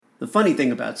The funny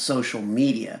thing about social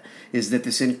media is that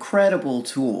this incredible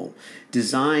tool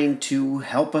designed to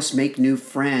help us make new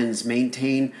friends,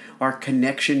 maintain our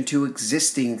connection to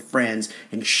existing friends,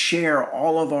 and share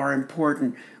all of our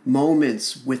important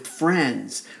moments with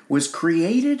friends was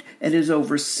created and is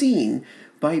overseen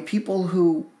by people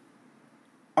who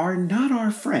are not our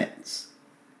friends.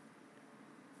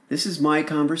 This is my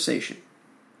conversation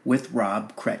with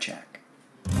Rob Krecak.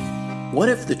 What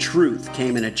if the truth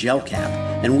came in a gel cap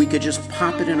and we could just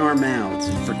pop it in our mouths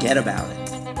and forget about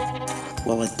it?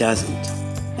 Well, it doesn't,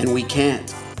 and we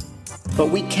can't. But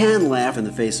we can laugh in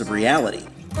the face of reality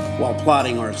while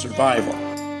plotting our survival.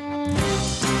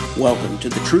 Welcome to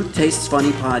the Truth Tastes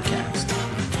Funny podcast.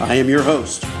 I am your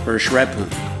host, Hirsch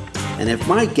Redpoon, and if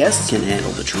my guests can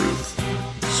handle the truth,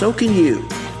 so can you.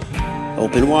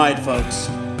 Open wide, folks.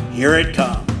 Here it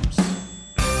comes.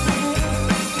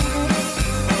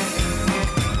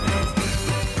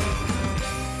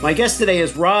 My guest today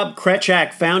is Rob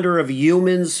Krecak, founder of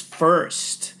Humans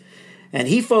First. And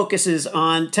he focuses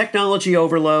on technology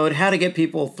overload, how to get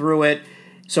people through it.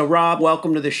 So, Rob,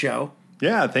 welcome to the show.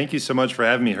 Yeah, thank you so much for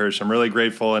having me, Hirsch. I'm really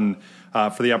grateful and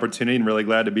for the opportunity and really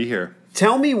glad to be here.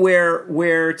 Tell me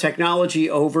where technology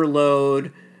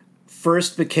overload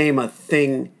first became a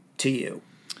thing to you.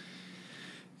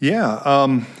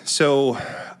 Yeah, so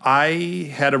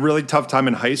I had a really tough time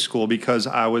in high school because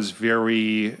I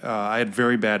had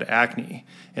very bad acne.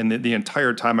 And the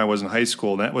entire time I was in high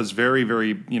school, that was very,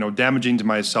 very, damaging to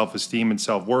my self-esteem and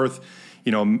self-worth.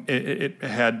 It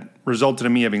had resulted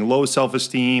in me having low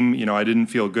self-esteem. I didn't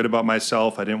feel good about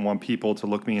myself. I didn't want people to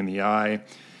look me in the eye.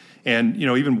 And,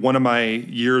 even one of my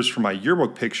years for my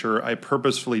yearbook picture, I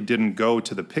purposefully didn't go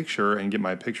to the picture and get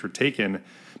my picture taken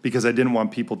because I didn't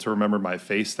want people to remember my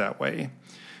face that way.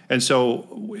 And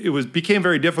so it became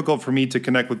very difficult for me to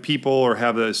connect with people or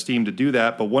have the esteem to do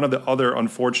that. But one of the other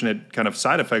unfortunate kind of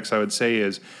side effects, I would say,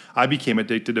 is I became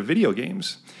addicted to video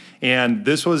games. And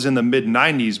this was in the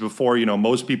mid-90s before,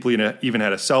 most people even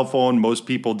had a cell phone. Most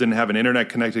people didn't have an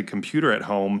internet-connected computer at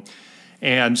home.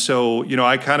 And so,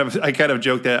 I kind of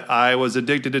joke that I was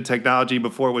addicted to technology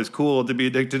before it was cool to be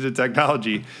addicted to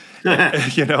technology, But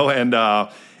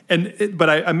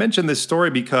I mentioned this story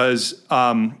because,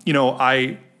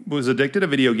 I was addicted to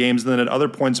video games. And then at other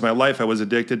points in my life, I was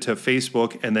addicted to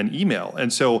Facebook and then email.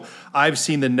 And so I've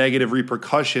seen the negative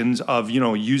repercussions of,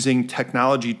 using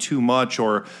technology too much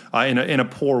or in a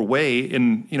poor way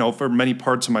for many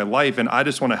parts of my life. And I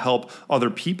just want to help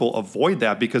other people avoid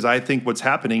that because I think what's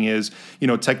happening is,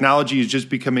 technology is just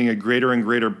becoming a greater and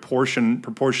greater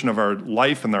proportion of our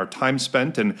life and our time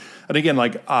spent. And again,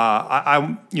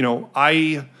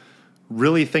 I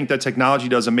really think that technology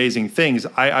does amazing things.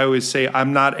 I always say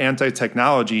I'm not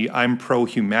anti-technology, I'm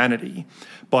pro-humanity.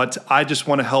 But I just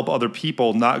want to help other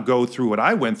people not go through what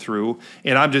I went through,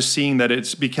 and I'm just seeing that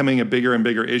it's becoming a bigger and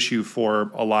bigger issue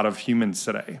for a lot of humans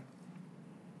today.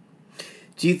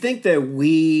 Do you think that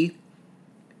we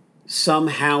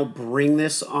somehow bring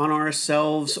this on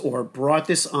ourselves or brought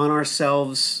this on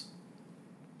ourselves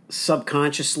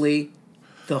subconsciously,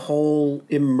 the whole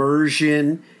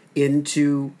immersion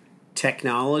into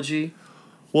technology?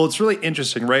 Well, it's really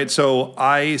interesting, right? So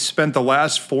I spent the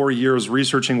last 4 years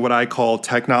researching what I call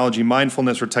technology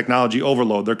mindfulness or technology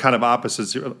overload. They're kind of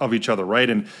opposites of each other, right?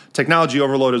 And technology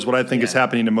overload is what I think is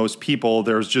happening to most people.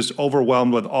 There's just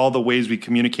overwhelmed with all the ways we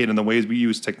communicate and the ways we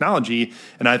use technology.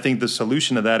 And I think the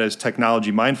solution to that is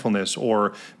technology mindfulness,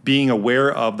 or being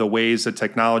aware of the ways that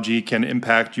technology can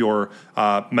impact your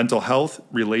mental health,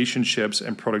 relationships,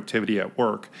 and productivity at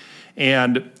work.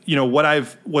 And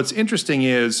what's interesting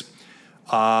is,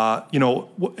 in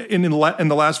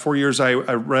the last 4 years, I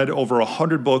read over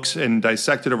 100 books and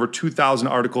dissected over 2,000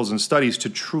 articles and studies to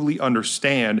truly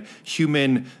understand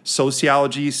human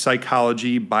sociology,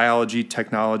 psychology, biology,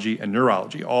 technology, and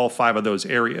neurology, all 5 of those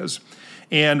areas.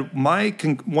 And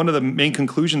one of the main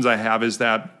conclusions I have is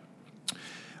that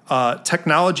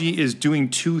technology is doing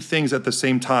 2 things at the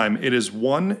same time. It is,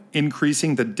 1,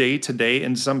 increasing the day-to-day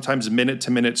and sometimes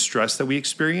minute-to-minute stress that we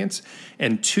experience.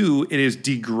 And 2, it is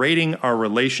degrading our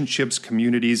relationships,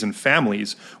 communities, and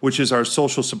families, which is our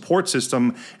social support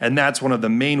system. And that's one of the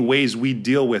main ways we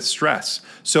deal with stress.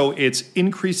 So it's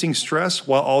increasing stress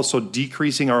while also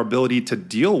decreasing our ability to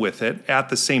deal with it at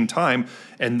the same time.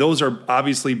 And those are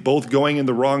obviously both going in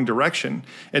the wrong direction.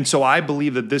 And so I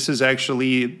believe that this is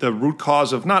actually the root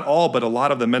cause of not all, but a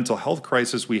lot of the mental health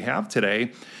crisis we have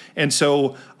today. And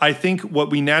so I think what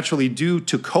we naturally do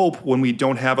to cope when we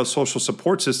don't have a social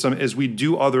support system is we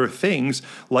do other things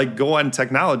like go on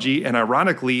technology. And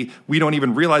ironically, we don't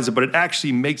even realize it, but it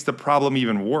actually makes the problem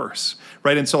even worse,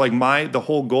 right? And so like the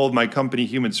whole goal of my company,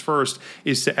 Humans First,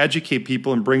 is to educate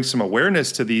people and bring some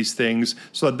awareness to these things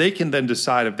so that they can then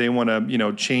decide if they want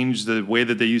to, change the way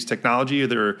that they use technology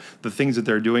or the things that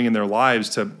they're doing in their lives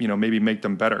to, maybe make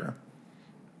them better.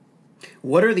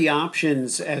 What are the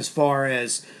options as far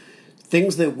as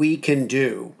things that we can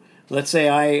do? Let's say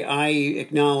I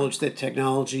acknowledge that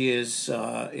technology is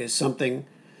something.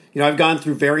 I've gone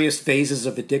through various phases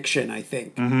of addiction, I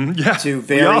think, to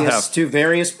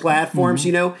various platforms.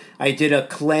 Mm-hmm. I did a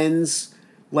cleanse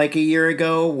like a year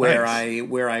ago where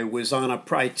I was on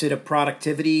I did a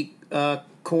productivity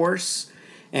course,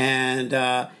 and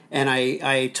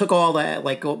I took all that,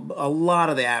 like a lot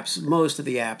of the apps, most of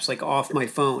the apps, like off my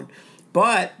phone.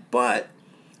 But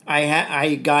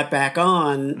I got back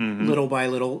on little by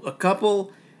little. A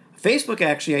couple, Facebook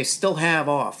actually I still have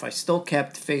off. I still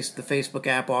kept the Facebook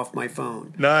app off my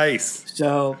phone. Nice.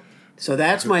 So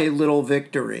that's my little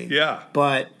victory. Yeah.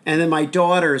 And then my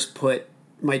daughter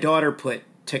put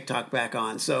TikTok back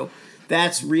on. So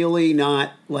that's really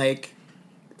not like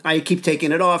I keep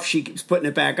taking it off. She keeps putting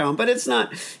it back on, but it's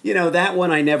not. That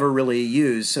one I never really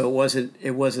used, so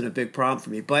it wasn't a big problem for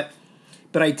me. But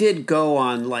I did go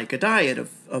on like a diet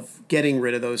of getting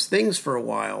rid of those things for a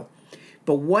while.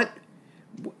 But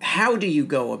how do you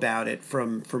go about it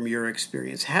from your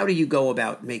experience? How do you go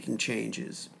about making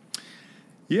changes?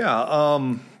 Yeah.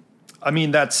 I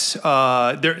mean, that's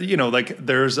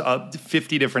there's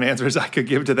 50 different answers I could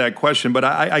give to that question. But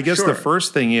I guess Sure. The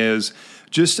first thing is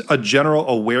just a general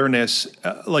awareness,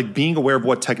 like being aware of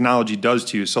what technology does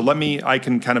to you. So I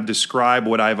can kind of describe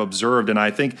what I've observed. And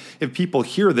I think if people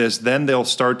hear this, then they'll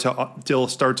start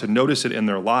to notice it in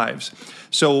their lives.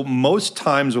 So most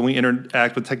times when we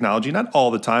interact with technology, not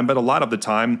all the time, but a lot of the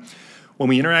time, when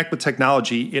we interact with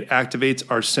technology, it activates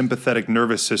our sympathetic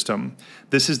nervous system.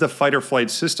 This is the fight or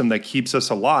flight system that keeps us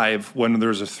alive when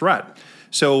there's a threat.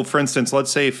 So, for instance,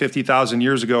 let's say 50,000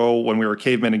 years ago when we were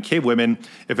cavemen and cavewomen,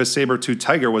 if a saber-toothed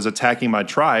tiger was attacking my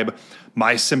tribe,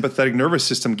 my sympathetic nervous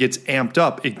system gets amped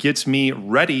up. It gets me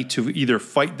ready to either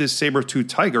fight this saber-toothed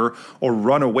tiger or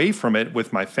run away from it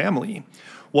with my family.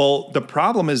 Well, the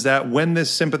problem is that when this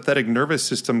sympathetic nervous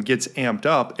system gets amped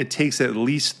up, it takes at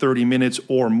least 30 minutes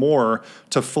or more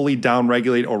to fully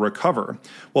downregulate or recover.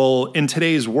 Well, in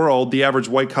today's world, the average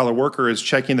white-collar worker is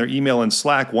checking their email and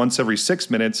Slack once every 6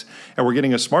 minutes, and we're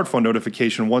getting a smartphone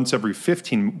notification once every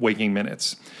 15 waking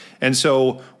minutes. And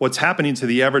so what's happening to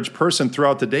the average person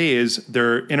throughout the day is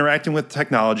they're interacting with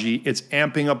technology, it's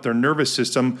amping up their nervous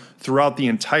system throughout the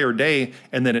entire day,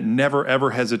 and then it never,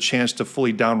 ever has a chance to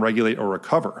fully downregulate or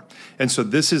recover. And so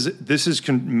this is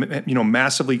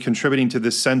massively contributing to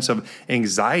this sense of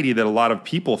anxiety that a lot of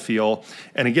people feel.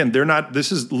 And again,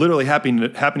 this is literally happening to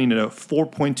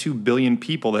 4.2 billion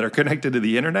people that are connected to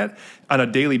the internet on a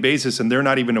daily basis, and they're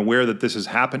not even aware that this is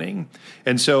happening.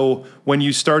 And so when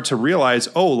you start to realize,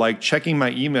 like checking my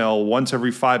email once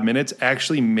every 5 minutes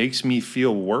actually makes me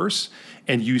feel worse,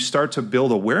 and you start to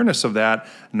build awareness of that,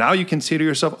 now you can say to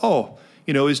yourself,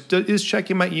 is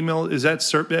checking my email, is that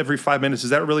every 5 minutes, is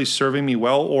that really serving me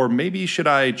well? Or maybe should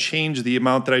I change the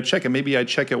amount that I check it? Maybe I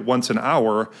check it once an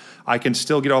hour. I can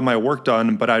still get all my work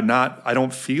done, but I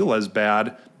don't feel as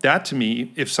bad. That to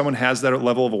me, if someone has that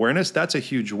level of awareness, that's a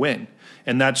huge win.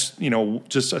 And that's,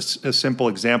 just a simple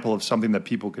example of something that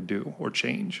people could do or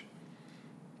change.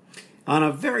 On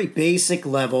a very basic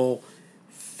level,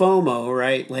 FOMO,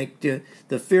 right? Like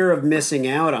the fear of missing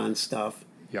out on stuff.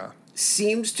 Yeah.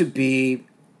 Seems to be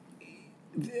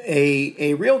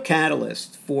a real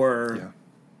catalyst for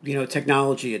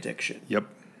technology addiction. Yep.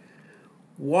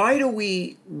 What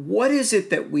is it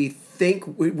that we think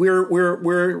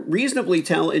we're reasonably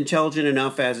intelligent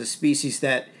enough as a species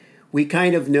that we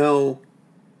kind of know,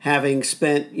 having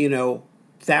spent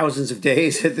thousands of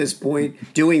days at this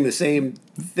point doing the same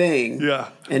thing,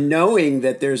 and knowing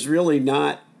that there's really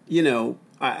not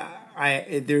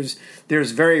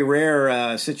there's very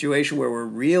rare situation where we're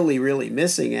really, really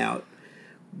missing out.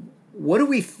 What do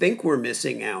we think we're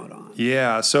missing out on?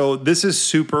 Yeah, so this is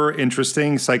super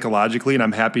interesting psychologically, and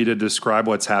I'm happy to describe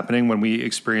what's happening when we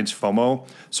experience FOMO.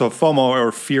 So FOMO,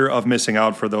 or fear of missing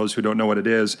out, for those who don't know what it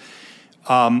is,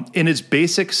 in its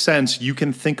basic sense, you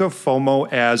can think of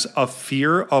FOMO as a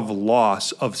fear of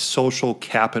loss of social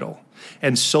capital.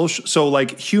 And so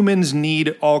like humans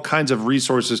need all kinds of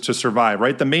resources to survive,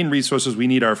 right? The main resources we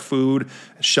need are food,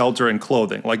 shelter, and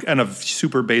clothing, like on a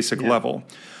super basic level.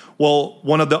 Well,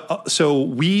 so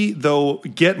we, though,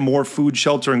 get more food,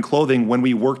 shelter, and clothing when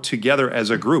we work together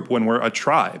as a group, when we're a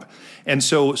tribe. And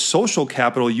so social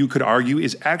capital, you could argue,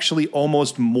 is actually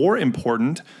almost more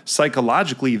important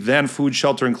psychologically than food,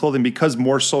 shelter, and clothing, because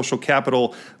more social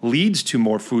capital leads to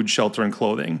more food, shelter, and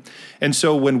clothing. And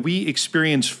so when we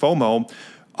experience FOMO,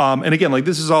 and again, like,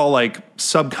 this is all like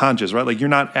subconscious, right? Like, you're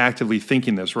not actively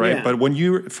thinking this, right? Yeah. But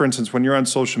for instance, when you're on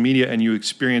social media and you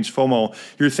experience FOMO,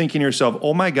 you're thinking to yourself,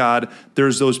 oh my God,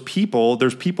 there's people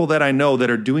that I know that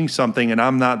are doing something and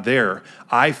I'm not there.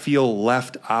 I feel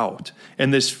left out.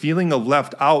 And this feeling of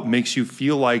left out makes you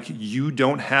feel like you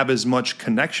don't have as much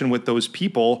connection with those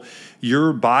people.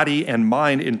 Your body and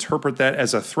mind interpret that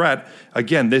as a threat.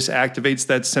 Again, this activates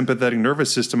that sympathetic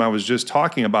nervous system I was just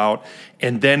talking about.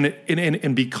 And then,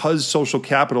 and because social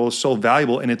capital is so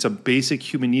valuable and it's a basic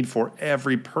human need for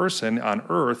every person on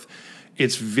earth,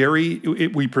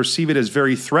 we perceive it as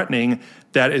very threatening.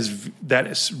 That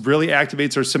really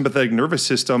activates our sympathetic nervous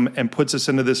system and puts us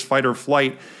into this fight or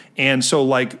flight. And so,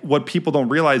 like, what people don't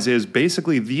realize is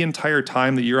basically the entire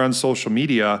time that you're on social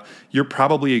media, you're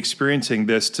probably experiencing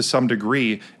this to some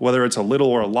degree, whether it's a little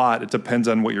or a lot. It depends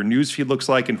on what your newsfeed looks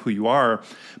like and who you are.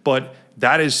 But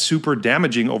that is super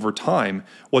damaging over time.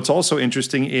 What's also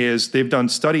interesting is they've done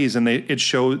studies and they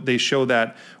show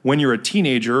that when you're a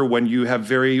teenager, when you have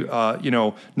very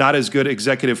not as good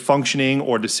executive functioning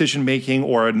or decision making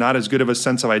or not as good of a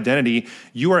sense of identity,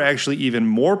 you are actually even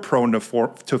more prone to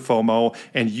FOMO,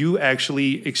 and you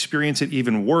actually experience it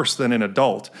even worse than an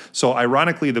adult. So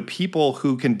ironically, the people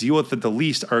who can deal with it the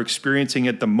least are experiencing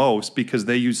it the most because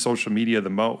they use social media the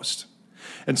most.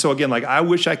 And so again, like, I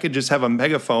wish I could just have a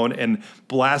megaphone and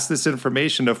blast this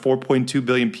information to 4.2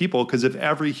 billion people, because if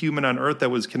every human on earth that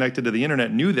was connected to the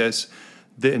internet knew this,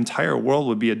 the entire world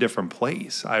would be a different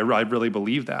place. I really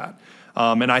believe that.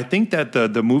 And I think that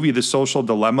the movie The Social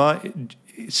Dilemma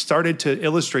started to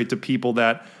illustrate to people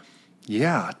that,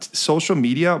 social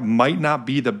media might not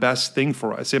be the best thing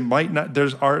for us. It might not.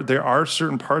 There are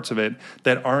certain parts of it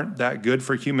that aren't that good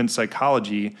for human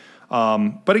psychology.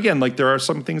 But again, like, there are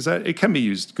some things that it can be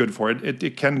used good for.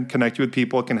 It can connect you with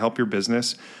people. It can help your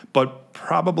business, but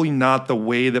probably not the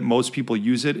way that most people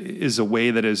use it is a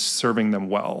way that is serving them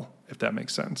well, if that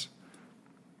makes sense.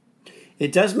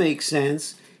 It does make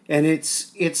sense. And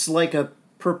it's like a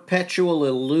perpetual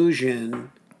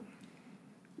illusion,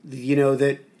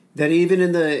 that even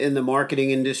in the marketing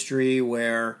industry,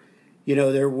 where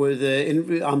there were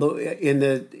in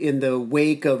the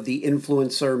wake of the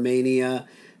influencer mania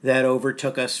that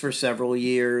overtook us for several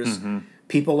years,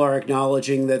 people are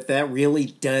acknowledging that really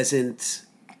doesn't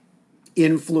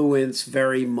influence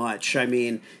very much. I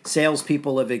mean,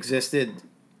 salespeople have existed,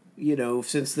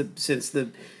 since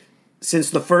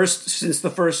the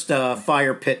first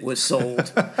fire pit was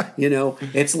sold.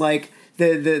 It's like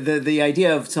the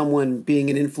idea of someone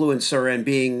being an influencer and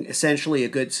being essentially a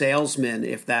good salesman,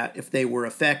 if they were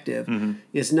effective,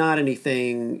 is not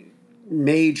anything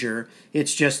major.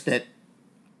 It's just that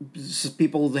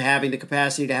people having the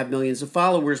capacity to have millions of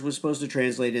followers was supposed to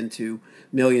translate into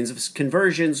millions of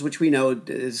conversions, which we know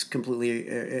is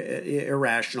completely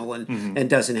irrational and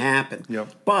doesn't happen.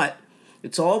 Yep. But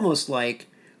it's almost like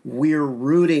we're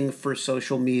rooting for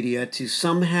social media to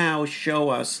somehow show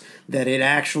us that it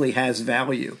actually has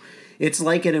value. It's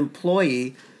like an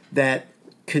employee that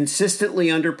consistently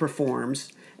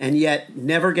underperforms and yet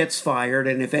never gets fired,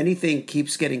 and if anything,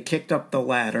 keeps getting kicked up the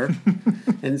ladder.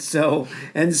 and so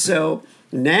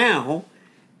now,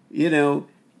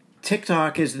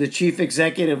 TikTok is the chief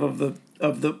executive of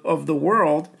the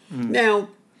world. Now,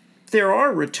 there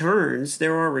are returns.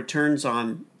 There are returns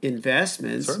on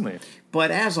investments. Certainly.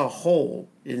 But as a whole,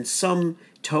 in some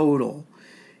total,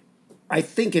 I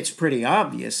think it's pretty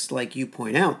obvious, like you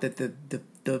point out, that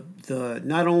the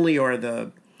not only are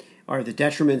the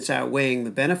detriments outweighing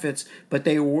the benefits, but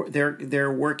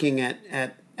they're working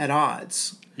at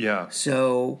odds. Yeah.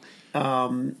 So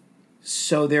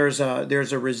there's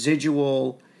a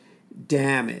residual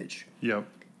damage. Yep.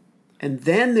 And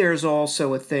then there's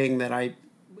also a thing that I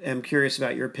am curious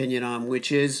about your opinion on,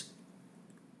 which is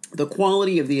the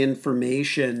quality of the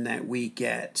information that we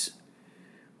get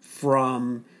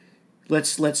from,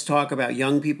 let's talk about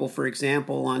young people, for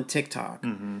example, on TikTok,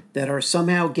 that are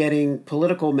somehow getting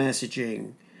political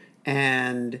messaging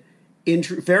and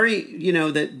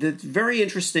that's very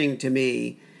interesting to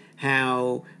me,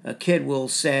 how a kid will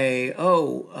say,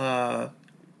 Joe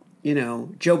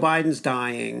Biden's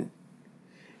dying.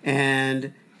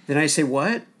 And then I say,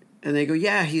 what? And they go,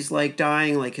 yeah, he's like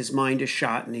dying, like his mind is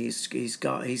shot, and he's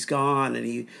gone, and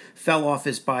he fell off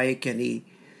his bike, and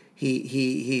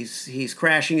he's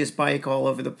crashing his bike all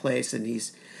over the place, and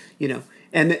he's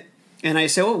And I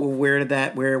say, oh, well,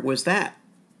 where was that?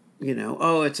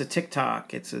 Oh, it's a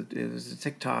TikTok. It was a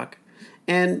TikTok.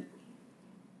 And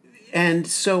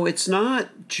so it's not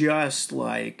just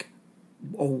like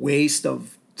a waste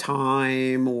of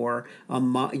time or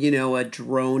a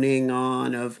droning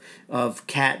on of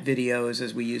cat videos,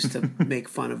 as we used to make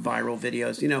fun of viral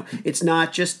videos. It's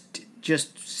not just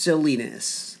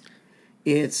silliness.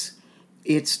 It's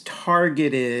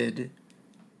targeted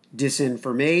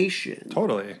disinformation.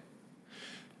 Totally.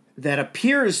 That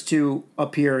appears to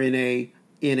appear in a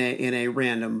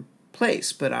random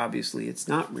place, but obviously it's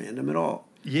not random at all.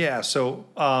 Yeah, so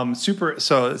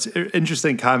so it's an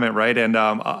interesting comment, right? And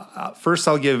first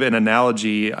I'll give an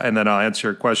analogy and then I'll answer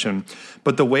your question.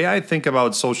 But the way I think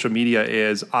about social media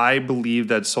is I believe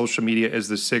that social media is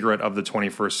the cigarette of the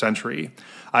 21st century.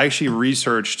 I actually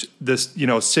researched this,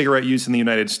 cigarette use in the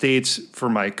United States for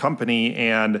my company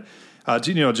and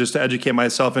just to educate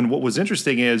myself. And what was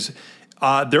interesting is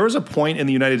there was a point in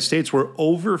the United States where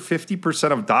over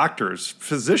 50% of doctors,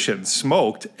 physicians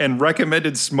smoked and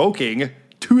recommended smoking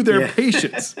to their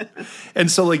patients.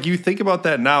 And so you think about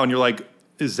that now and you're like,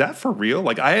 is that for real?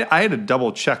 I had to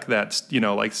double check that,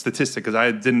 statistic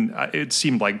because it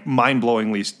seemed like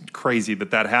mind-blowingly crazy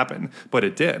that happened, but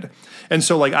it did. And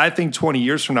so I think 20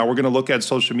 years from now, we're going to look at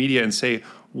social media and say,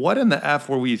 what in the F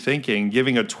were we thinking,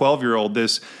 giving a 12-year-old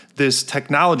this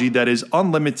technology that is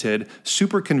unlimited,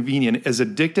 super convenient, as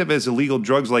addictive as illegal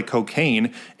drugs like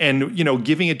cocaine, and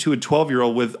giving it to a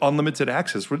 12-year-old with unlimited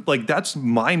access? That's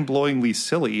mind-blowingly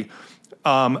silly.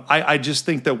 I just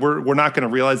think that we're not going to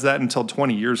realize that until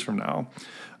 20 years from now.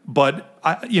 But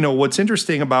what's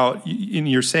interesting about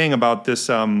you're saying about this,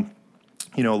 how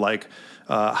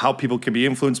people can be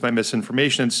influenced by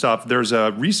misinformation and stuff. There's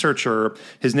a researcher,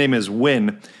 his name is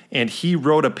Wynn, and he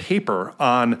wrote a paper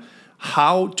on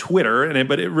how Twitter,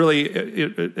 but it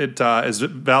is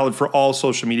valid for all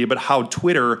social media, but how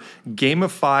Twitter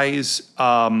gamifies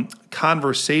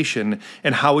conversation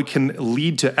and how it can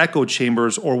lead to echo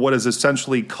chambers or what is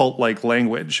essentially cult-like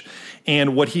language.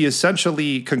 And what he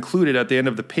essentially concluded at the end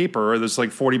of the paper, this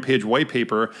 40-page white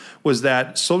paper, was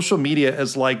that social media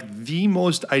is the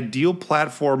most ideal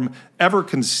platform ever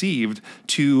conceived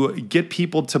to get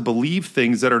people to believe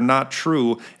things that are not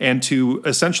true and to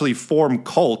essentially form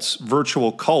cults,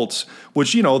 virtual cults,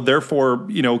 which, therefore,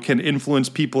 can influence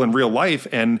people in real life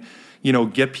and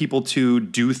get people to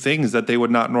do things that they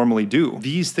would not normally do.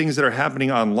 These things that are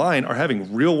happening online are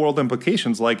having real world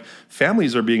implications, like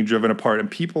families are being driven apart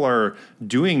and people are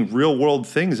doing real world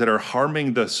things that are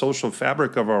harming the social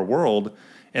fabric of our world.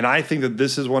 And I think that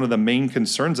this is one of the main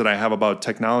concerns that I have about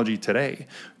technology today.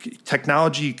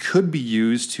 Technology could be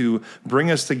used to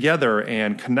bring us together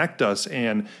and connect us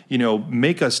and,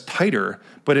 make us tighter,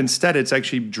 but instead it's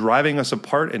actually driving us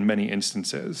apart in many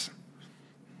instances.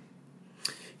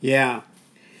 Yeah,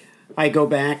 I go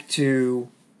back to,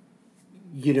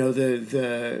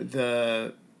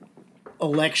 the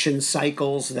election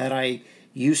cycles that I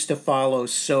used to follow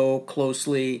so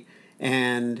closely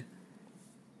and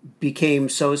became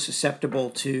so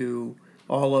susceptible to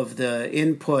all of the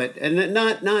input, and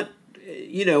not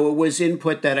it was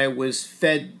input that I was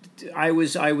fed. I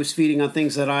was feeding on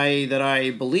things that I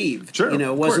believed. Sure,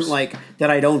 it wasn't like that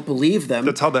I don't believe them.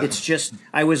 That's how that. It's just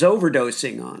I was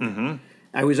overdosing on. Mm-hmm.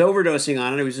 I was overdosing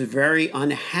on it. I was very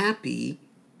unhappy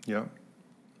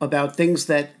about things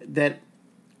that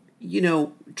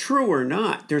true or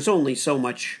not, there's only so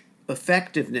much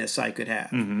effectiveness I could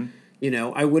have. Mm-hmm.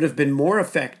 I would have been more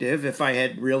effective if I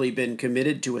had really been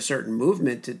committed to a certain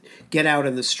movement to get out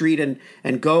in the street and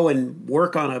go and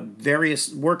work on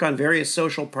various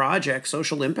social projects,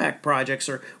 social impact projects,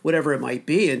 or whatever it might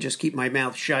be, and just keep my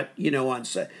mouth shut, on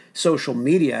social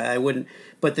media. I wouldn't.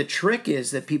 But the trick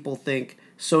is that people think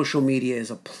social media is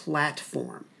a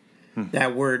platform.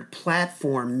 That word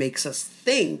platform makes us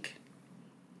think,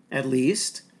 at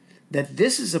least, that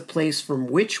this is a place from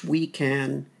which we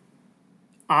can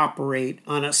operate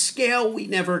on a scale we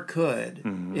never could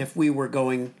if we were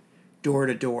going door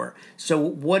to door. So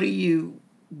what do you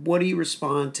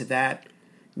respond to that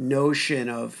notion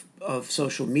of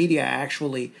social media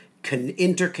actually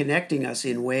interconnecting us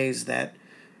in ways that,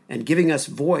 and giving us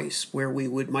voice where we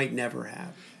might never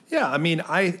have? Yeah, I mean,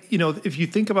 if you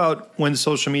think about when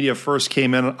social media first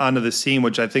came onto the scene,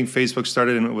 which I think Facebook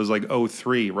started in, it was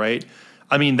 2003, right?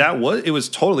 I mean, it was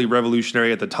totally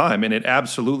revolutionary at the time, and it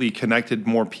absolutely connected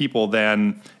more people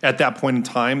than at that point in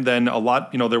time than a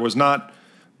lot. There was not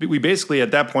we basically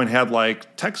at that point had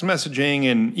like text messaging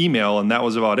and email, and that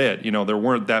was about it. There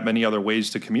weren't that many other ways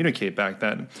to communicate back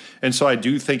then. And so I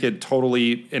do think it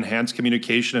totally enhanced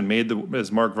communication and made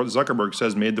as Mark Zuckerberg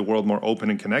says, made the world more open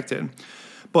and connected.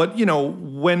 But,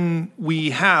 when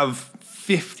we have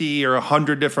 50 or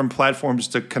 100 different platforms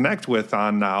to connect with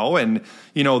on now, and,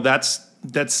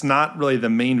 that's not really the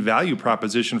main value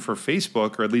proposition for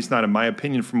Facebook, or at least not in my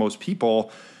opinion for most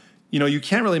people. You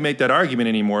can't really make that argument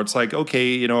anymore. It's like,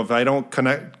 okay, if I don't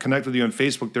connect with you on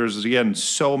Facebook, there's, again,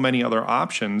 so many other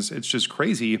options. It's just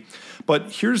crazy.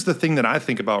 But here's the thing that I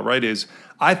think about, right, is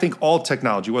I think all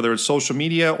technology, whether it's social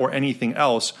media or anything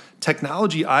else,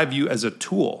 technology I view as a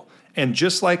tool. And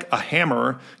just like a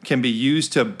hammer can be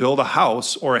used to build a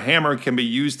house, or a hammer can be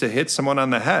used to hit someone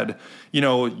on the head,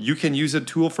 you can use a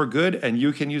tool for good and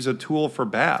you can use a tool for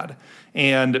bad.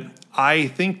 And I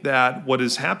think that what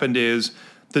has happened is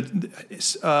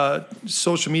the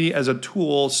social media as a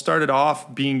tool started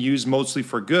off being used mostly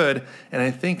for good. And I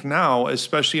think now,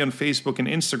 especially on Facebook and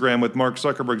Instagram with Mark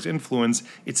Zuckerberg's influence,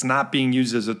 it's not being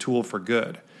used as a tool for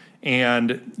good.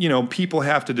 And, people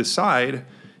have to decide,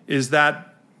 is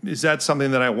that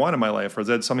something that I want in my life, or is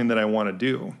that something that I want to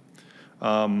do?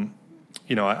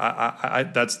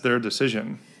 That's their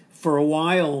decision. For a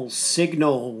while,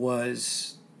 Signal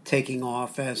was taking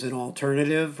off as an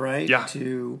alternative, right? Yeah.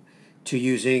 To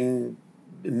using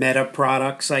Meta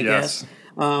products, I guess.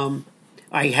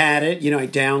 I had it, I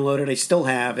downloaded, I still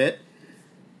have it.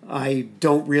 I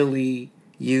don't really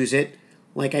use it.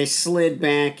 Like, I slid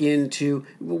back into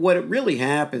what it really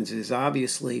happens is,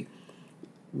 obviously,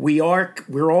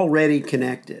 we're already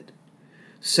connected.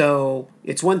 So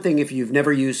it's one thing if you've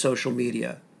never used social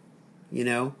media,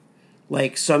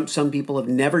 like some people have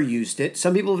never used it.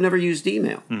 Some people have never used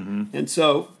email. Mm-hmm. And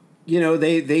so,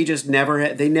 they just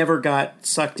never got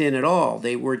sucked in at all.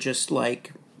 They were just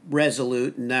like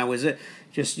resolute, and that was it.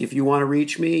 Just, if you want to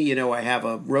reach me, I have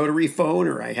a rotary phone,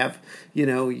 or I have,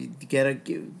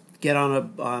 get on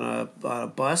a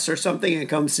bus or something and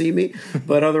come see me,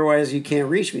 but otherwise you can't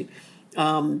reach me.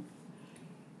 The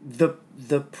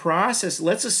process,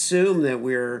 let's assume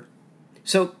that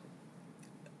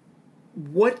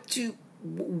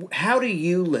how do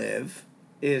you live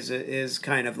is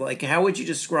kind of like, how would you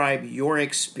describe your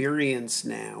experience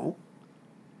now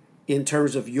in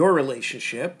terms of your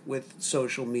relationship with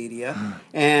social media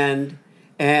and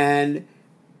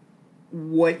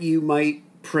what you might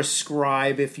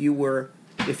prescribe if you were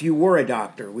a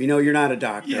doctor? We know you're not a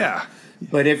doctor. Yeah.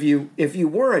 But if you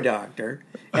were a doctor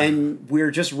and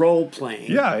we're just role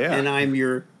playing, and I'm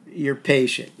your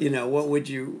patient, what would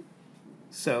you?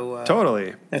 So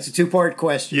totally, that's a 2-part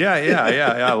question. Yeah.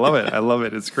 I love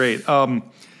it. It's great.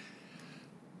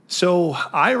 So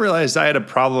I realized I had a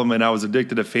problem and I was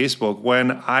addicted to Facebook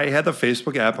when I had the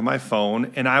Facebook app on my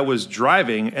phone and I was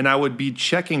driving and I would be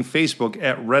checking Facebook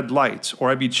at red lights, or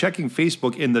I'd be checking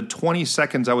Facebook in the 20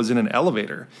 seconds I was in an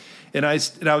elevator. And I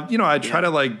try to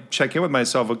like check in with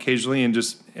myself occasionally and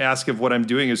just ask if what I'm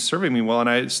doing is serving me well. And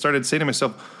I started saying to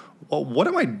myself, well, what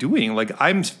am I doing? Like,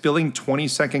 I'm filling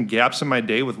 20-second gaps in my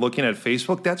day with looking at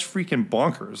Facebook. That's freaking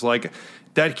bonkers. Like,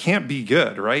 that can't be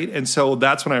good, right? And so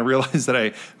that's when I realized that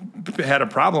I had a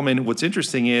problem. And what's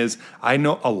interesting is I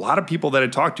know a lot of people that I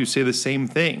talk to say the same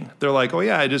thing. They're like, oh,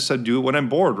 yeah, I just do it when I'm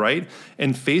bored, right?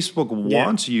 And Facebook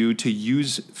wants you to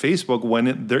use Facebook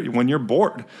when you're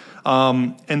bored.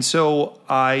 And so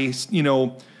I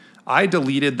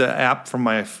deleted the app from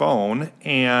my phone,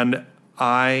 and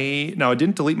I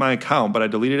didn't delete my account, but I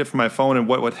deleted it from my phone. And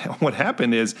what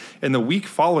happened is, in the week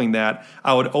following that,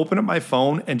 I would open up my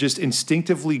phone and just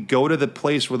instinctively go to the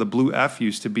place where the blue F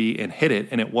used to be and hit it,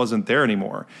 and it wasn't there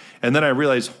anymore. And then I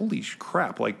realized, holy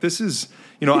crap, like this is,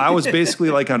 I was basically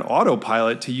like on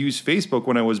autopilot to use Facebook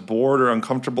when I was bored or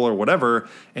uncomfortable or whatever,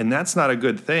 and that's not a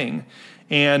good thing.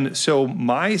 And so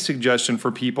my suggestion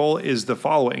for people is the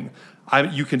following.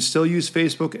 You can still use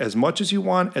Facebook as much as you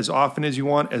want, as often as you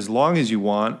want, as long as you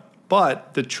want.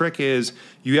 But the trick is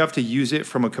you have to use it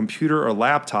from a computer or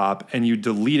laptop, and you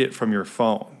delete it from your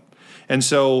phone. And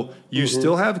so you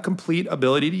still have complete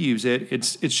ability to use it.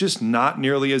 It's just not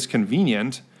nearly as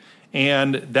convenient.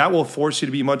 And that will force you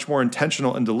to be much more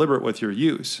intentional and deliberate with your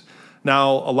use.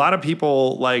 Now, a lot of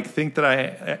people think that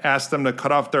I ask them to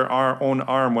cut off their own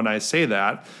arm when I say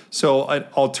that. So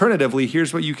alternatively,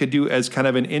 here's what you could do as kind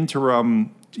of an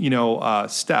interim,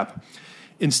 step.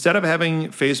 Instead of having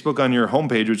Facebook on your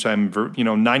homepage, which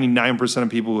 99% of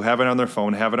people who have it on their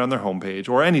phone have it on their homepage,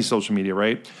 or any social media,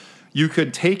 right? You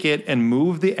could take it and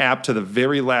move the app to the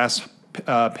very last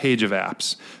page of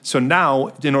apps. So now,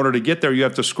 in order to get there, you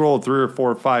have to scroll 3 or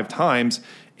 4 or 5 times.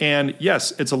 And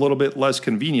yes, it's a little bit less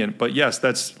convenient, but yes,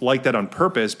 that's like that on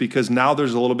purpose, because now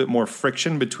there's a little bit more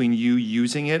friction between you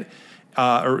using it,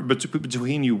 or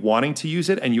between you wanting to use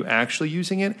it and you actually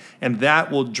using it. And that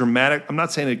will I'm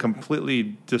not saying it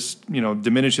completely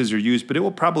diminishes your use, but it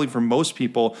will probably, for most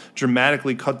people,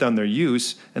 dramatically cut down their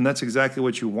use. And that's exactly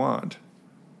what you want.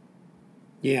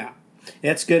 Yeah.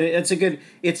 That's good.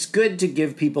 It's good to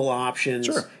give people options.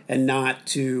 Sure. And not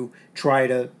to try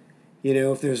to,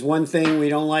 if there's one thing we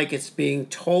don't like, it's being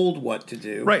told what to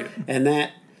do. Right. And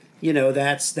that,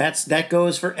 that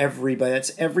goes for everybody.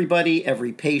 That's everybody,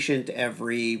 every patient,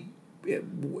 every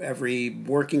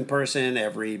working person,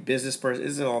 every business person.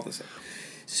 This is all the same.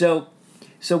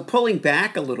 So pulling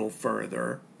back a little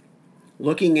further,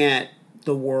 looking at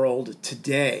the world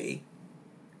today,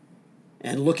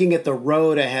 and looking at the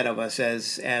road ahead of us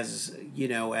as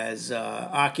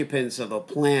occupants of a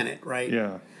planet, right?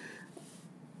 Yeah.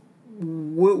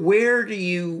 Where do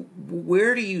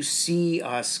you see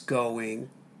us going?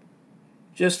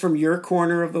 Just from your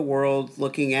corner of the world,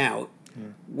 looking out,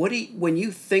 when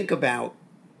you think about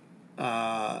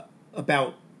the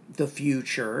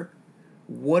future,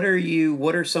 what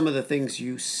are some of the things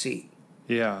you see?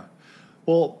 Yeah.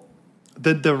 Well,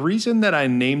 the reason that I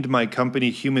named my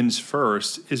company Humans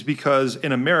First is because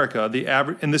in America, the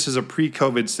average, and this is a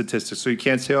pre-COVID statistic, so you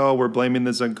can't say, oh, we're blaming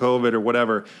this on COVID or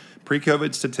whatever.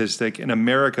 Pre-COVID statistic, in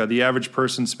America, the average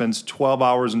person spends 12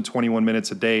 hours and 21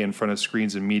 minutes a day in front of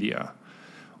screens and media.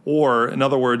 Or, in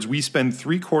other words, we spend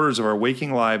 3/4 of our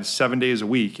waking lives 7 days a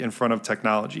week in front of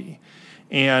technology.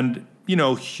 And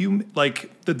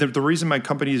the reason my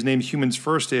company is named Humans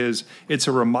First is it's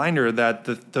a reminder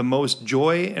that the most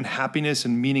joy and happiness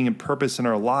and meaning and purpose in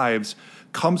our lives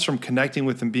comes from connecting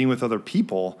with and being with other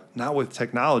people, not with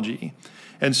technology.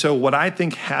 And so what I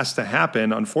think has to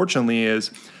happen, unfortunately,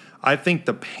 is I think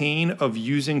the pain of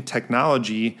using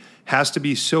technology has to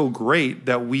be so great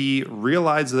that we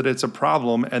realize that it's a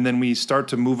problem and then we start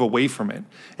to move away from it.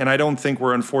 And I don't think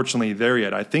we're unfortunately there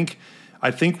yet. I think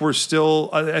there's still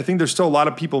a lot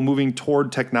of people moving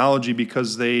toward technology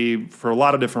because for a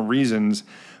lot of different reasons.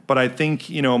 But I think,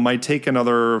 it might take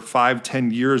another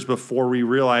 5-10 years before we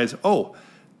realize, oh,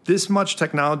 this much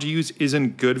technology use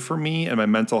isn't good for me and my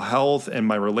mental health and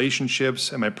my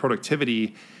relationships and my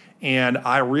productivity. And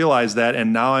I realize that,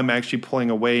 and now I'm actually pulling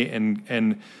away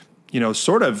and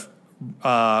sort of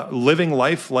living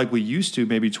life like we used to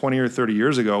maybe 20 or 30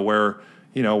 years ago, where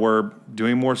we're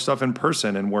doing more stuff in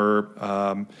person and we're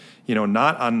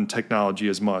not on technology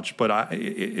as much. But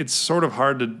it's sort of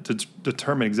hard to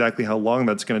determine exactly how long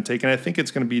that's going to take, and I think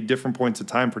it's going to be different points of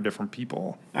time for different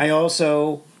people. I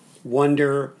also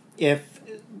wonder if,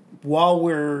 while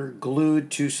we're glued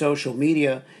to social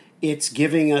media, it's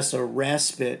giving us a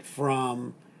respite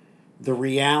from the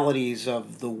realities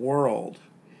of the world,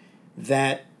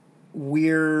 that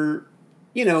we're,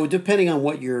 depending on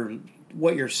what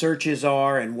your searches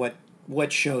are and what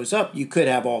shows up, you could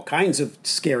have all kinds of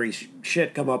scary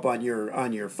shit come up on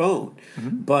your phone.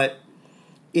 Mm-hmm. But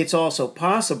it's also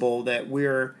possible that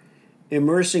we're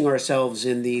immersing ourselves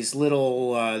in these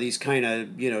little these kind of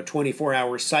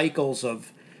 24-hour cycles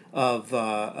of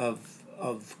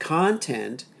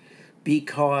content,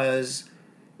 because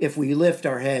if we lift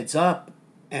our heads up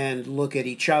and look at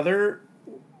each other,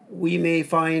 we may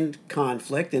find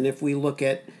conflict, and if we look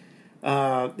at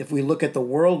the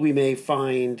world, we may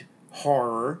find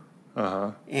horror.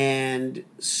 Uh-huh. And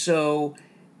so,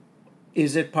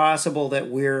 is it possible that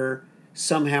we're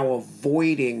somehow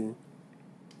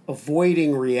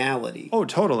avoiding reality? Oh,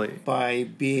 totally. By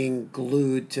being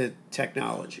glued to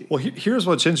technology. Well, here's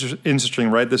what's interesting,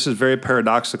 right? This is very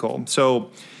paradoxical. So,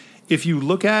 if you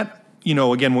look at,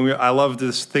 again, I love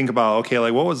to think about, okay,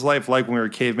 like what was life like when we were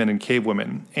cavemen and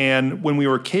cavewomen? And when we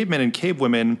were cavemen and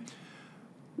cavewomen,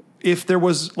 if there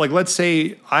was, like, let's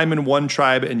say I'm in one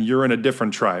tribe and you're in a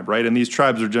different tribe, right? And these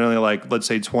tribes are generally like, let's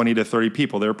say 20 to 30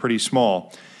 people. They're pretty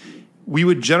small. We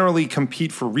would generally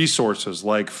compete for resources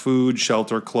like food,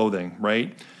 shelter, clothing,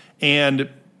 right? And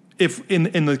if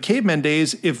in the caveman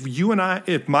days, if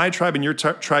my tribe and your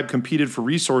tribe competed for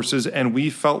resources and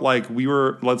we felt like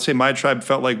let's say my tribe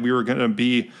felt like we were going to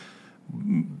be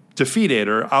defeated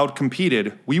or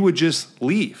outcompeted, we would just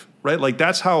leave, right? Like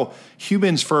that's how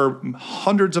humans for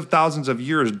hundreds of thousands of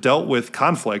years dealt with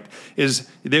conflict. Is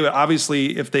they would,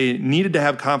 obviously, if they needed to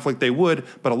have conflict, they would,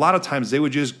 but a lot of times they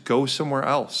would just go somewhere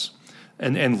else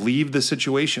and leave the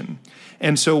situation.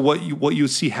 And so what you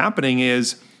see happening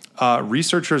is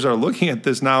researchers are looking at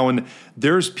this now, and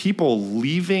there's people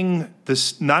leaving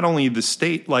this, not only the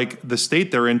state, like the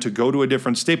state they're in, to go to a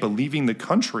different state, but leaving the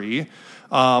country.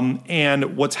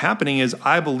 And what's happening is,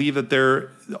 I believe that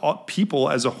people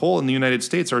as a whole in the United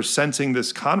States are sensing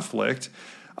this conflict,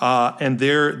 and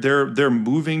they're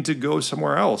moving to go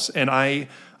somewhere else. And I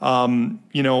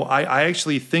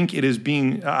actually think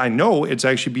I know it's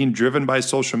actually being driven by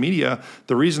social media.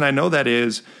 The reason I know that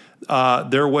is,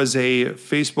 there was a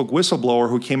Facebook whistleblower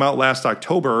who came out last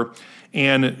October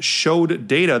and showed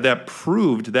data that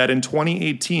proved that in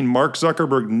 2018, Mark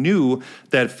Zuckerberg knew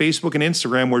that Facebook and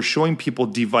Instagram were showing people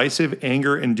divisive,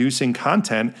 anger-inducing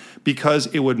content because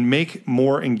it would make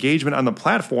more engagement on the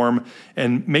platform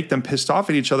and make them pissed off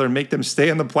at each other and make them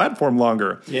stay on the platform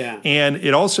longer. Yeah. And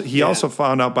he also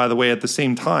found out, by the way, at the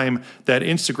same time, that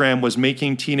Instagram was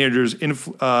making teenagers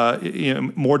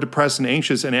more depressed and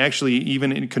anxious, and actually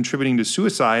even contributing to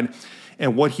suicide.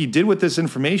 And what he did with this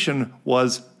information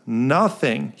was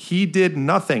nothing. He did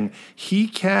nothing. He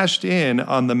cashed in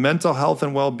on the mental health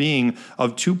and well-being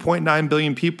of 2.9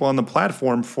 billion people on the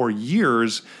platform for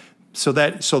years, so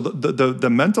the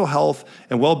mental health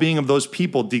and well-being of those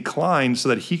people declined so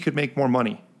that he could make more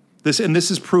money. This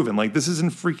is proven. Like, this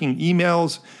isn't freaking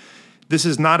emails. This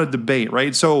is not a debate,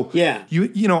 right? So yeah,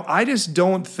 I just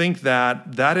don't think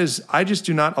that is. I just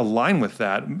do not align with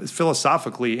that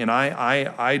philosophically, and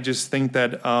I just think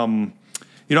that.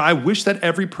 I wish that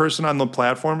every person on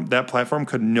that platform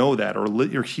could know that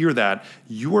or hear that.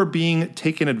 You are being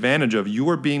taken advantage of. You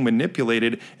are being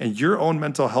manipulated, and your own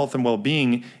mental health and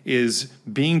well-being is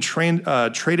being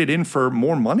traded in for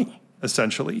more money,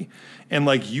 essentially. And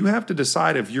like, you have to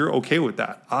decide if you're okay with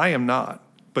that. I am not,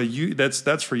 but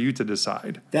that's for you to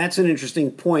decide. That's an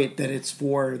interesting point, that it's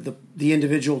for the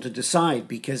individual to decide,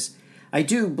 because I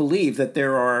do believe that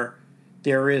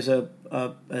there is a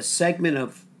segment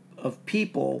of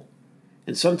people,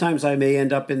 and sometimes I may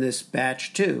end up in this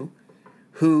batch too,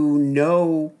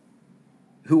 who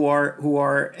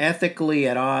are ethically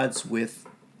at odds with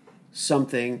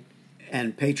something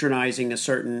and patronizing a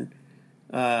certain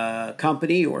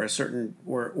company or a certain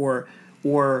or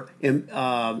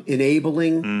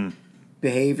enabling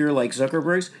behavior like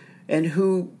Zuckerberg's, and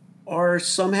who are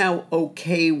somehow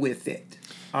okay with it,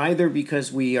 either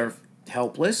because we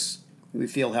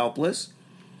feel helpless,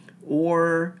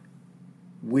 or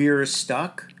we're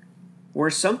stuck,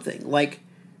 or something. Like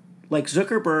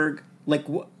Zuckerberg,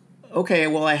 okay,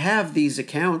 well, I have these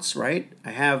accounts, right?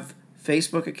 I have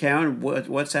Facebook account,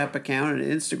 WhatsApp account, and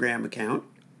an Instagram account.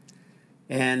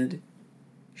 And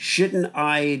shouldn't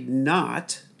I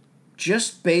not,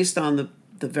 just based on the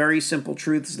very simple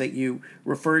truths that you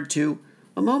referred to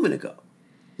a moment ago,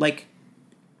 like,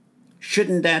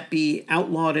 shouldn't that be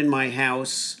outlawed in my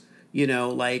house?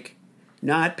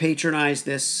 Not patronize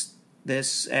this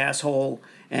asshole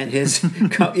and his,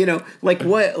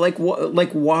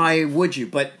 why would you?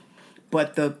 But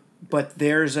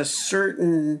there's a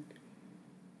certain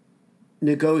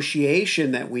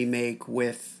negotiation that we make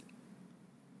with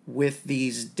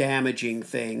these damaging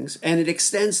things, and it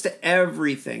extends to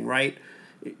everything, right?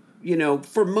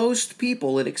 For most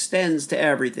people, it extends to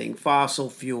everything, fossil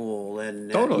fuel,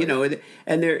 and totally.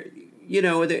 And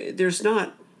there's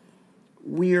not.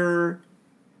 We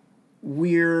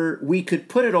could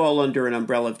put it all under an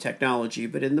umbrella of technology,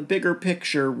 but in the bigger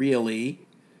picture, really,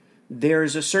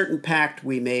 there's a certain pact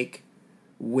we make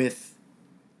with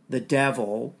the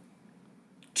devil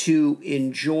to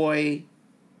enjoy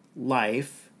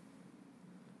life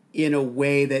in a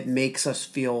way that makes us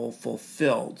feel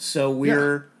fulfilled. So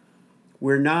we're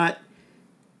not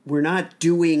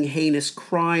doing heinous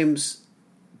crimes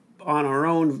on our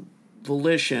own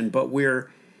volition, but we're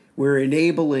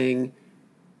enabling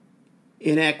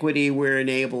inequity, we're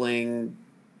enabling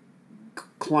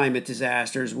climate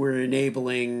disasters, we're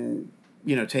enabling,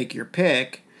 take your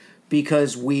pick,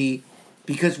 because we've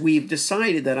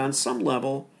decided that on some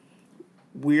level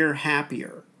we're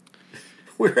happier.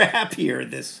 We're happier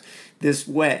this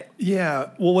way. Yeah.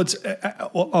 Well,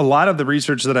 a lot of the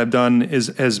research that I've done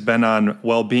has been on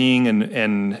well-being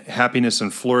and happiness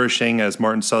and flourishing, as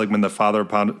Martin Seligman, the father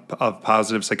of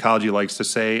positive psychology, likes to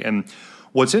say. And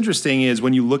what's interesting is,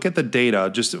 when you look at the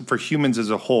data, just for humans as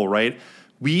a whole, right?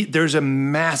 There's a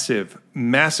massive,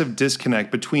 massive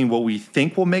disconnect between what we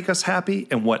think will make us happy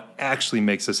and what actually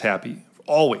makes us happy.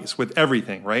 Always, with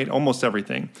everything, right? Almost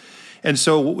everything. And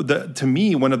so, to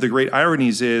me, one of the great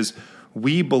ironies is,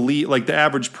 we believe, like, the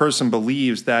average person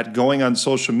believes that going on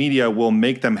social media will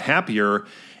make them happier.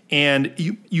 And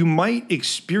you might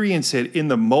experience it in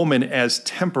the moment as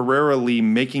temporarily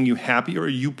making you happy, or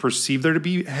you perceive there to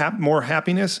be more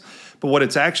happiness. but what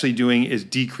it's actually doing is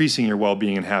decreasing your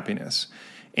well-being and happiness.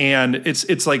 And it's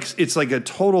a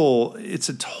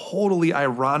totally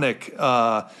ironic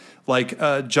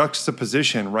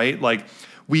juxtaposition, right? Like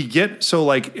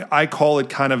I call it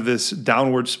kind of this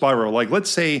downward spiral. Like, let's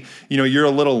say, you're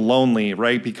a little lonely,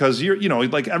 right? Because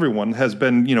like everyone has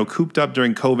been, cooped up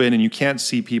during COVID and you can't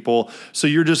see people. So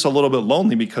you're just a little bit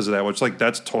lonely because of that, which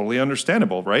that's totally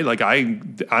understandable, right? Like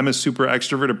I'm a super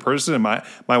extroverted person, and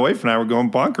my wife and I were going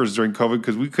bonkers during COVID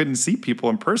because we couldn't see people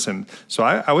in person. So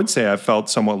I would say I felt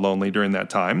somewhat lonely during that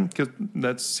time, because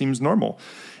that seems normal.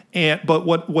 But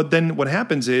what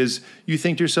happens is you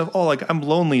think to yourself, oh, like I'm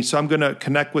lonely, so I'm going to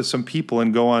connect with some people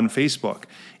and go on Facebook.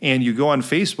 And you go on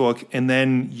Facebook, and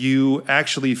then you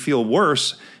actually feel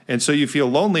worse, and so you feel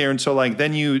lonelier. And so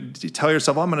then you tell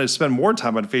yourself, I'm going to spend more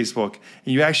time on Facebook,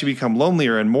 and you actually become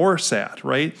lonelier and more sad,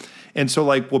 right? And so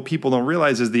what people don't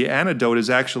realize is the antidote is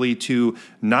actually to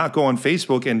not go on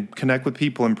Facebook and connect with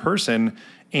people in person.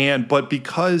 But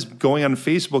because going on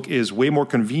Facebook is way more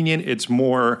convenient, it's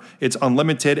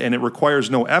unlimited, and it requires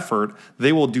no effort,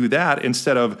 they will do that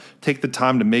instead of take the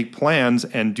time to make plans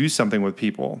and do something with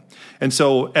people. And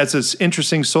so as this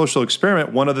interesting social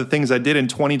experiment, one of the things I did in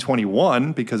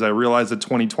 2021, because I realized that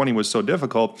 2020 was so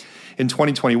difficult, in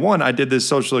 2021, I did this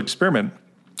social experiment.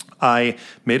 I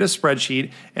made a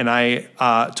spreadsheet, and I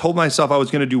told myself I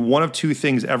was going to do one of two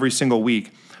things every single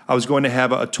week. I was going to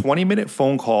have a 20-minute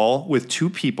phone call with two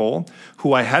people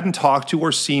who I hadn't talked to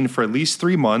or seen for at least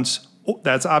 3 months.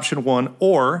 That's option one.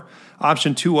 Or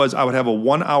option two was I would have a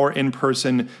 1-hour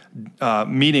in-person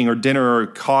meeting or dinner or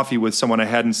coffee with someone I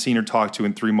hadn't seen or talked to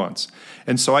in 3 months.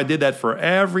 And so I did that for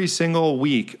every single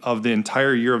week of the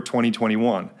entire year of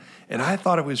 2021. And I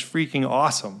thought it was freaking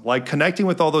awesome, like connecting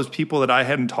with all those people that I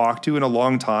hadn't talked to in a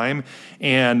long time,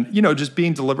 and, just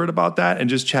being deliberate about that and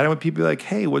just chatting with people like,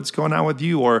 hey, what's going on with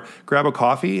you? Or grab a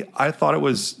coffee. I thought it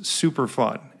was super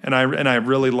fun, and I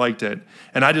really liked it.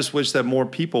 And I just wish that more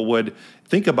people would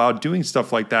think about doing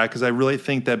stuff like that, because I really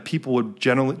think that people would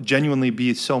genuinely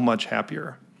be so much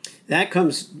happier. That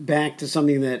comes back to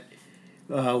something that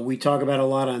we talk about a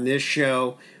lot on this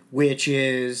show, which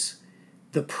is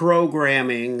the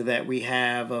programming that we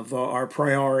have of our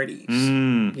priorities.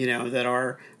 That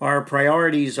our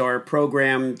priorities are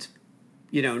programmed,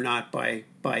 not by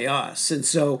us. And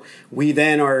so we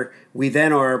then are,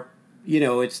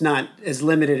 it's not as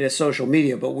limited as social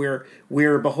media, but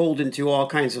we're beholden to all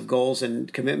kinds of goals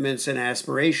and commitments and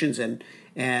aspirations and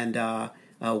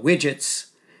widgets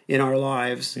in our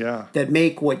lives that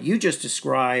make what you just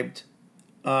described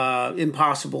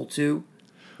impossible to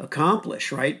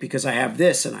accomplish, right? Because I have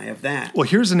this and I have that. Well,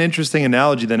 here's an interesting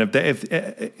analogy then.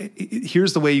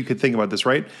 Here's the way you could think about this,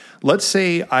 right? Let's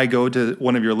say I go to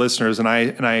one of your listeners and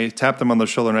I tap them on the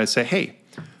shoulder and I say, hey,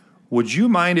 would you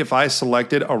mind if I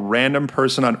selected a random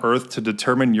person on earth to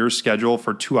determine your schedule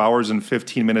for 2 hours and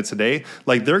 15 minutes a day?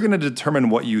 Like, they're going to determine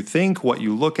what you think, what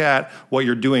you look at, what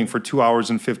you're doing for 2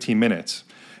 hours and 15 minutes.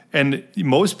 And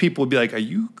most people would be like, are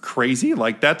you crazy?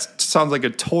 Like, that sounds like a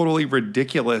totally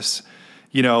ridiculous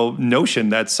notion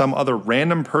that some other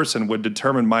random person would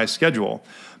determine my schedule.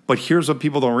 But here's what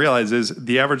people don't realize is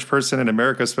the average person in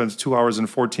America spends 2 hours and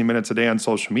 14 minutes a day on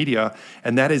social media.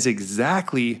 And that is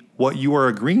exactly what you are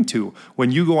agreeing to.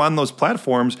 When you go on those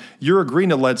platforms, you're agreeing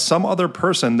to let some other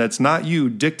person that's not you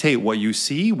dictate what you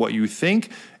see, what you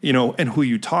think, and who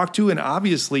you talk to. And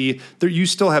obviously, you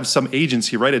still have some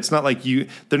agency, right? It's not like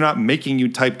they're not making you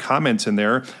type comments in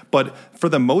there. But for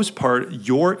the most part,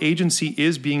 your agency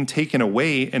is being taken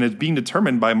away and is being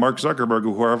determined by Mark Zuckerberg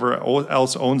or whoever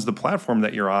else owns the platform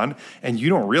that you're on. And you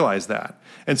don't realize that.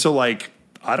 And so,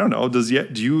 I don't know. Does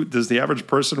the average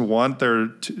person want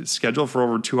their schedule for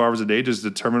over 2 hours a day just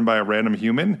determined by a random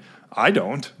human? I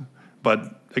don't.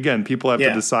 But again, people have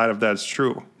to decide if that's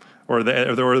true, or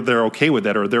they're okay with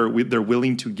that, or they're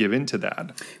willing to give into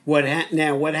that. What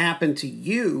happened to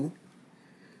you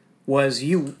was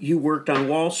you worked on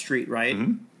Wall Street, right?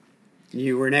 Mm-hmm.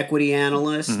 You were an equity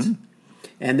analyst, mm-hmm.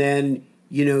 and then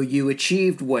you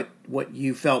achieved what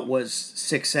you felt was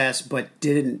success, but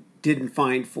didn't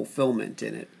find fulfillment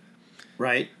in it,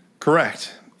 right?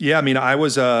 Correct. Yeah, I mean, I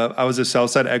was a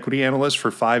sell-side equity analyst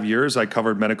for 5 years. I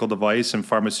covered medical device and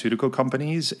pharmaceutical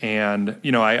companies, and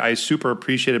I super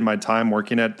appreciated my time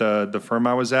working at the firm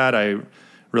I was at. I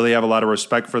really have a lot of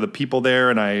respect for the people there,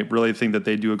 and I really think that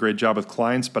they do a great job with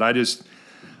clients. But I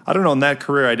don't know. In that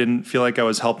career, I didn't feel like I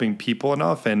was helping people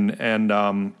enough, and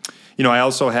I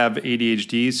also have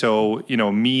ADHD, so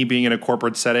me being in a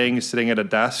corporate setting, sitting at a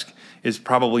desk, is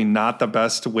probably not the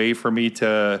best way for me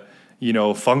to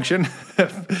function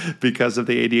because of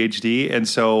the ADHD. And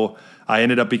so I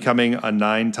ended up becoming a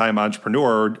 9-time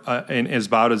entrepreneur in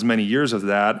about as many years of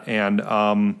that. And,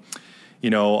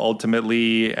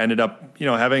 ultimately ended up,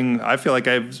 I feel like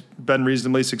I've been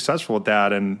reasonably successful with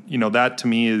that. And, that to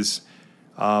me is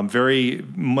very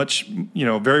much,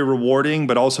 very rewarding,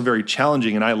 but also very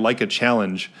challenging. And I like a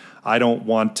challenge. I don't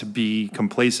want to be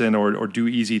complacent or do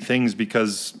easy things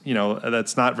because,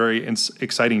 that's not very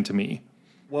exciting to me.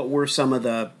 What were some of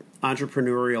the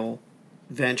entrepreneurial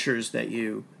ventures that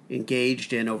you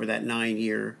engaged in over that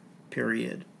 9-year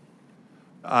period?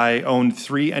 I owned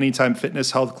 3 Anytime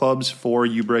Fitness Health Clubs, 4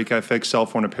 You Break I Fix cell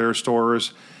phone repair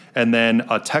stores, and then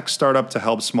a tech startup to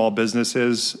help small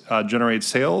businesses generate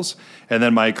sales, and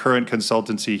then my current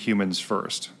consultancy, Humans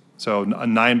First. So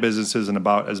 9 businesses in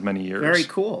about as many years. Very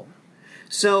cool.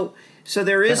 So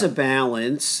there is a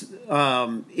balance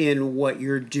in what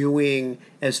you're doing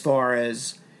as far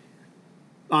as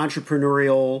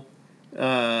entrepreneurial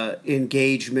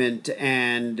engagement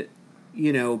and,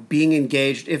 being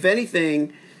engaged. If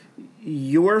anything,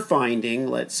 you're finding,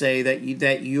 let's say,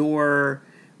 that your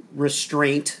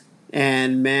restraint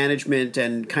and management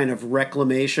and kind of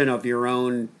reclamation of your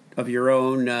own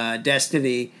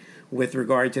destiny with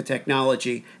regard to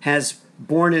technology has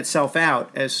borne itself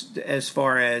out as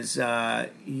far as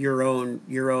your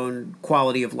own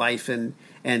quality of life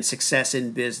and success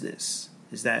in business.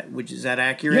 Is that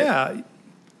accurate?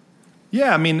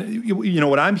 Yeah. I mean,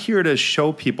 what I'm here to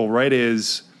show people, right,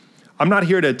 is I'm not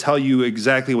here to tell you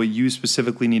exactly what you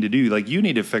specifically need to do. Like, you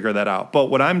need to figure that out. But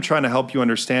what I'm trying to help you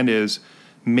understand is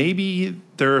maybe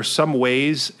there are some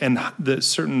ways and the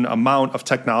certain amount of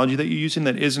technology that you're using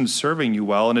that isn't serving you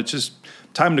well. And it's just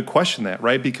time to question that,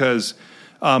 right? Because,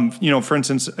 for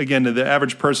instance, again, the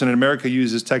average person in America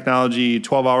uses technology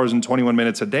 12 hours and 21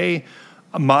 minutes a day.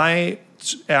 My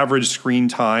average screen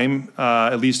time,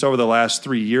 at least over the last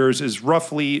 3 years, is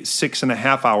roughly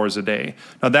 6.5 hours a day.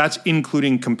 Now, that's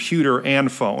including computer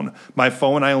and phone. My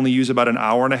phone, I only use about an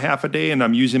hour and a half a day, and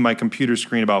I'm using my computer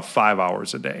screen about 5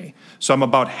 hours a day. So I'm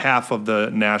about half of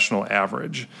the national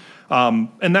average.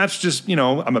 And that's just,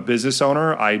 I'm a business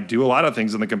owner. I do a lot of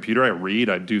things on the computer. I read,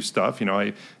 I do stuff,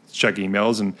 I check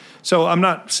emails. And so I'm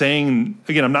not saying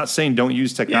don't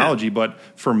use technology, but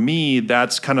for me,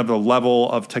 that's kind of the level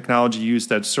of technology use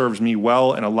that serves me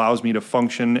well and allows me to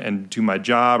function and do my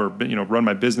job or, run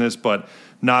my business, but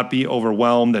not be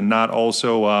overwhelmed and not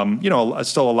also,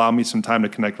 still allow me some time to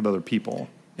connect with other people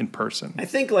in person. I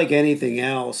think like anything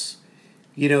else,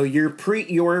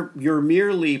 you're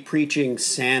merely preaching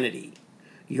sanity.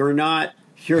 You're not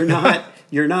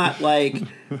like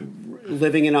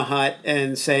living in a hut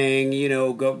and saying,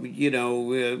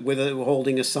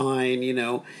 holding a sign,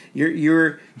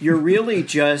 you're really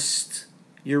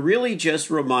just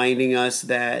reminding us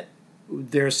that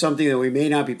there's something that we may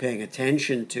not be paying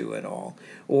attention to at all,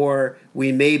 or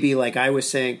we may be, like I was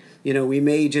saying, we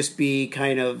may just be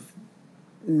kind of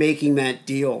making that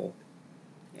deal.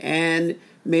 And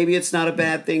maybe it's not a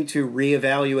bad thing to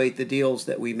reevaluate the deals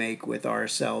that we make with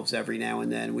ourselves every now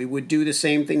and then. We would do the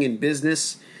same thing in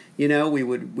business. We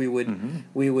would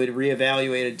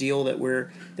reevaluate a deal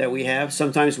that we have.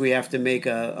 Sometimes we have to make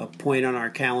a point on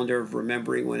our calendar of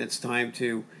remembering when it's time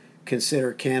to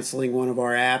consider canceling one of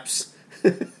our apps.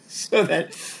 So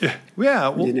that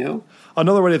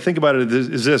another way to think about it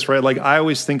is this, right? Like, I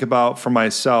always think about, for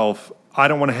myself, I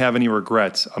don't want to have any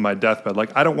regrets on my deathbed.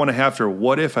 Like, I don't want to have to,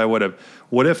 what if I would have,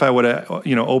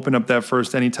 opened up that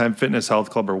first Anytime Fitness Health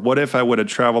Club, or what if I would have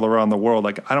traveled around the world?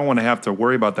 Like, I don't want to have to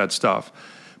worry about that stuff.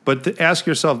 But to ask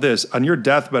yourself this, on your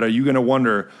deathbed, are you going to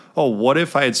wonder, oh, what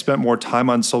if I had spent more time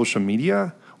on social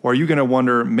media? Or are you going to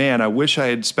wonder, man, I wish I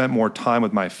had spent more time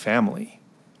with my family,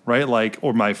 right? Like,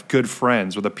 or my good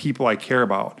friends, or the people I care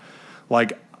about.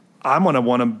 Like, I'm going to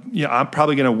want to, I'm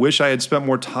probably going to wish I had spent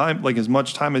more time, like as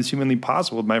much time as humanly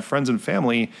possible with my friends and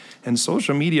family. And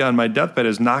social media on my deathbed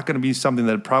is not going to be something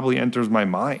that probably enters my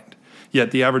mind. Yet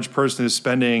the average person is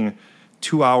spending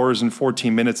 2 hours and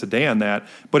 14 minutes a day on that.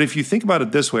 But if you think about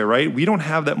it this way, right, we don't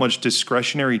have that much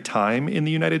discretionary time in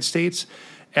the United States.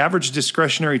 Average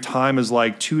discretionary time is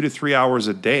like 2 to 3 hours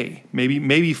a day,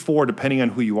 maybe 4, depending on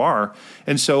who you are.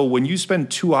 And so when you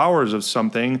spend 2 hours of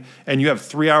something and you have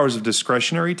 3 hours of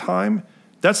discretionary time,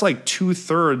 that's like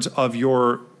 2/3 of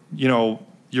your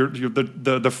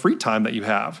the free time that you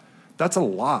have. That's a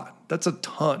lot. That's a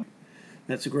ton.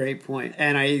 That's a great point.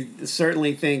 And I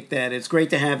certainly think that it's great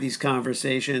to have these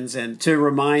conversations and to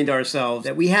remind ourselves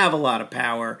that we have a lot of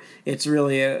power. It's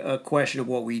really a question of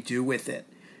what we do with it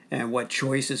and what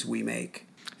choices we make.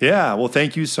 Yeah, well,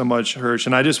 thank you so much, Hirsch.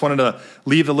 And I just wanted to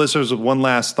leave the listeners with one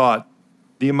last thought.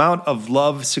 The amount of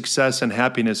love, success, and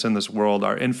happiness in this world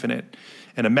are infinite.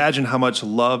 And imagine how much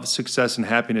love, success, and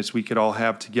happiness we could all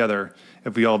have together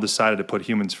if we all decided to put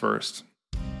humans first.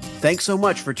 Thanks so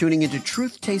much for tuning into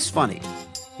Truth Tastes Funny.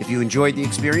 If you enjoyed the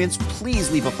experience, please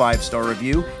leave a 5-star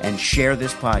review and share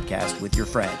this podcast with your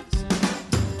friends.